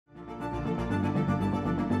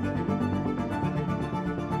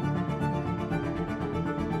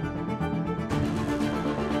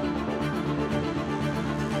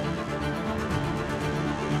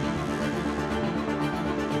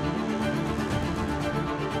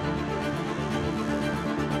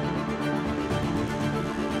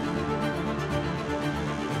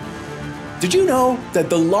Did you know that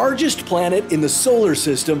the largest planet in the solar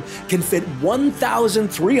system can fit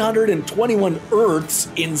 1,321 Earths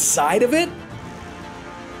inside of it?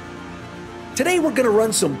 Today we're going to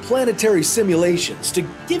run some planetary simulations to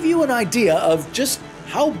give you an idea of just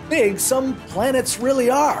how big some planets really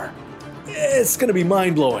are. It's going to be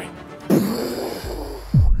mind-blowing.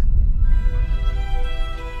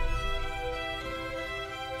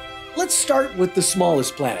 Let's start with the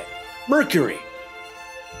smallest planet, Mercury.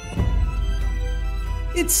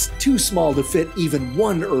 It's too small to fit even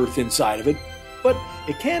one Earth inside of it, but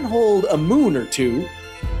it can hold a moon or two.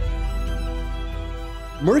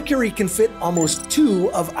 Mercury can fit almost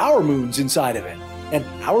 2 of our moons inside of it, and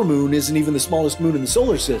our moon isn't even the smallest moon in the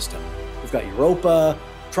solar system. We've got Europa,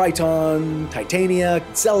 Triton, Titania,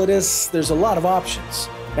 Enceladus. There's a lot of options.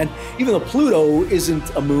 And even though Pluto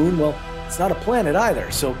isn't a moon, well, it's not a planet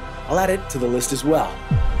either, so I'll add it to the list as well.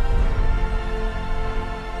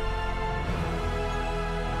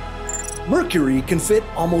 Mercury can fit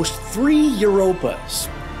almost 3 Europas,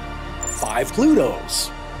 5 Plutos,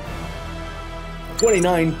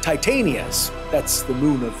 29 Titanias. That's the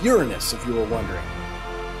moon of Uranus, if you were wondering.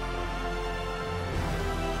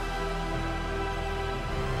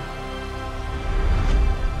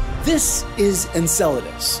 This is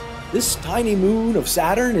Enceladus. This tiny moon of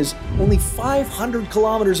Saturn is only 500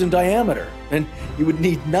 kilometers in diameter, and you would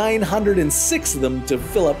need 906 of them to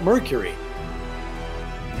fill up Mercury.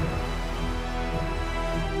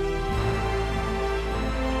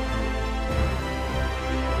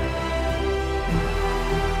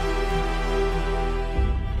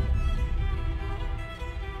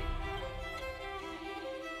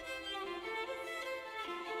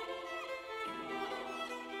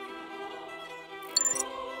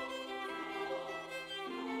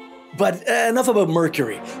 But enough about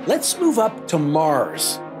Mercury. Let's move up to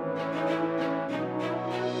Mars.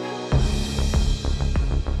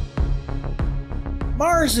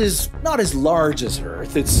 Mars is not as large as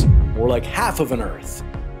Earth. It's more like half of an Earth.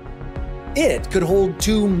 It could hold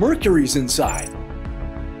 2 Mercuries inside.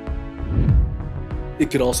 It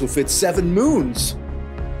could also fit 7 moons.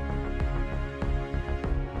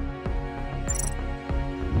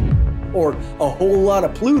 Or a whole lot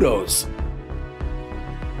of Plutos.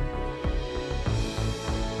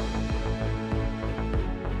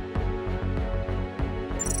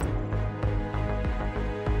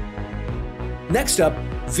 Next up,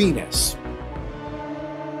 Venus.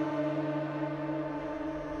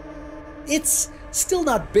 It's still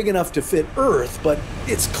not big enough to fit Earth, but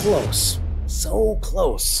it's close. So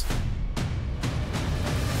close.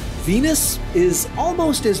 Venus is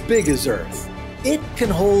almost as big as Earth. It can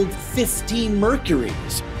hold 15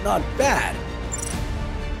 Mercuries. Not bad.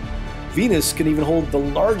 Venus can even hold the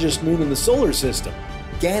largest moon in the solar system,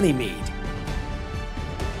 Ganymede.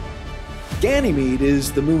 Ganymede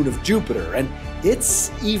is the moon of Jupiter, and it's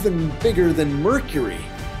even bigger than Mercury.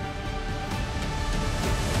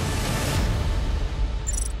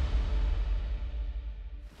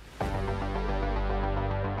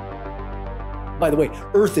 By the way,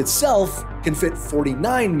 Earth itself can fit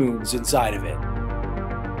 49 moons inside of it.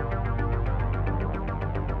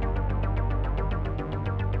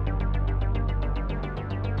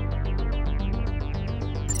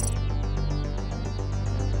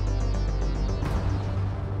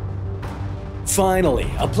 Finally,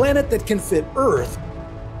 a planet that can fit Earth,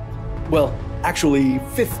 well, actually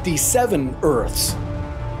 57 Earths.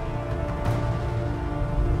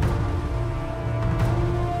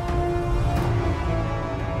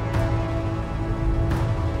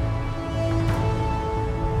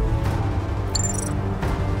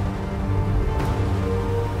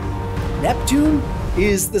 Neptune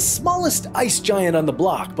is the smallest ice giant on the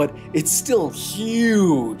block, but it's still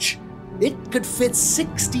huge. It could fit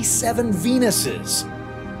 67 Venuses.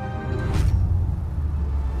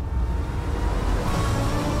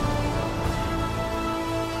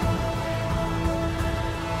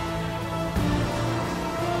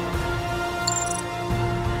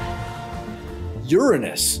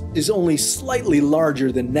 Uranus is only slightly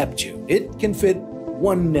larger than Neptune. It can fit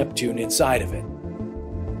 1 Neptune inside of it.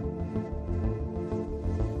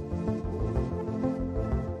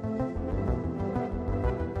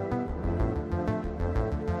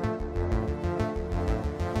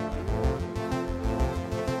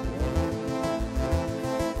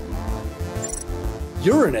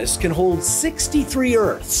 Uranus can hold 63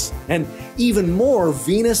 Earths, and even more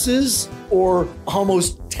Venuses, or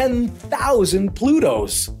almost 10,000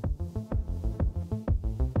 Plutos.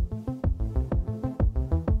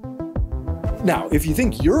 Now, if you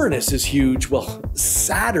think Uranus is huge, well,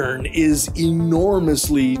 Saturn is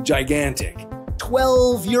enormously gigantic.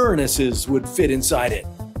 12 Uranuses would fit inside it.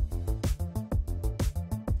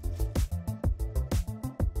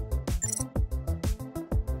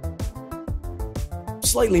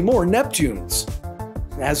 Slightly more Neptunes.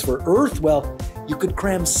 As for Earth, well, you could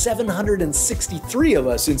cram 763 of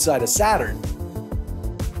us inside a Saturn.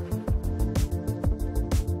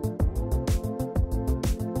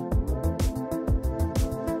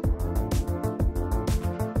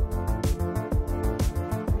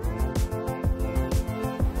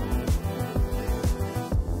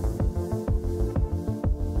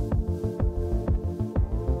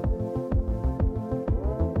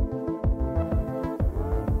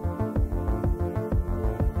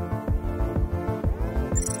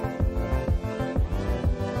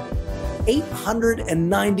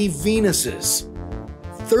 $890 Venuses,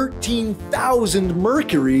 13,000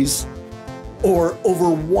 Mercuries, or over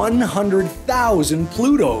 100,000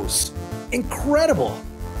 Plutos. Incredible!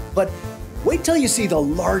 But wait till you see the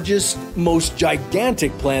largest, most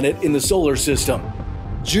gigantic planet in the solar system,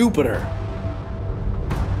 Jupiter.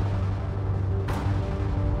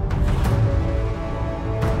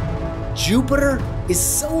 Jupiter is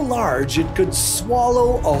so large it could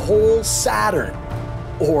swallow a whole Saturn,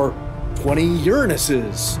 or 20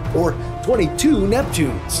 Uranuses, or 22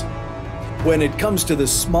 Neptunes. When it comes to the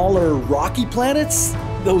smaller rocky planets,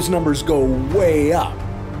 those numbers go way up.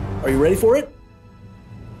 Are you ready for it?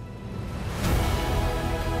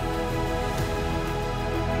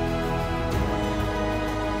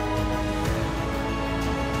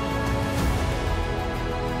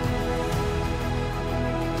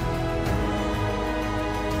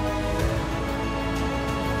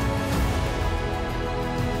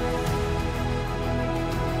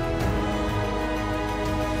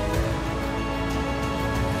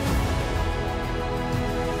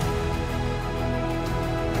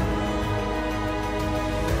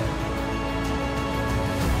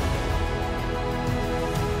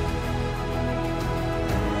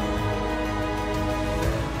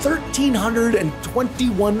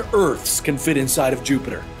 "1,321 Earths can fit inside of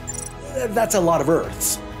Jupiter. That's a lot of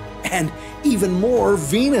Earths. And even more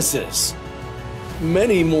Venuses.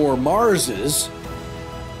 Many more Marses.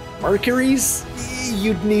 Mercuries?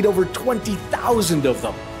 You'd need over 20,000 of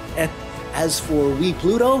them. And as for wee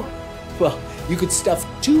Pluto, well, you could stuff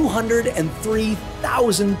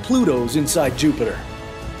 203,000 Plutos inside Jupiter.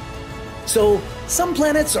 So, some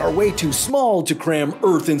planets are way too small to cram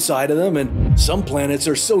Earth inside of them, and some planets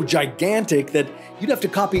are so gigantic that you'd have to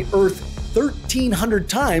copy Earth 1,300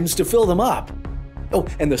 times to fill them up. Oh,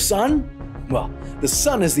 and the Sun? Well, the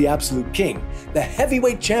Sun is the absolute king, the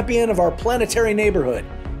heavyweight champion of our planetary neighborhood.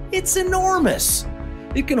 It's enormous.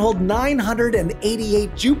 It can hold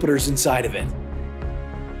 988 Jupiters inside of it.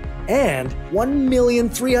 And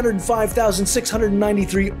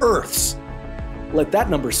 1,305,693 Earths. Let that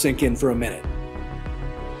number sink in for a minute.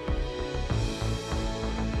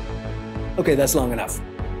 Okay, that's long enough.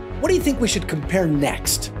 What do you think we should compare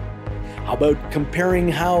next? How about comparing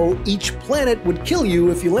how each planet would kill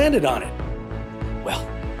you if you landed on it? Well,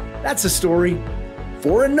 that's a story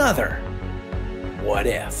for another What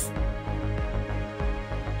If.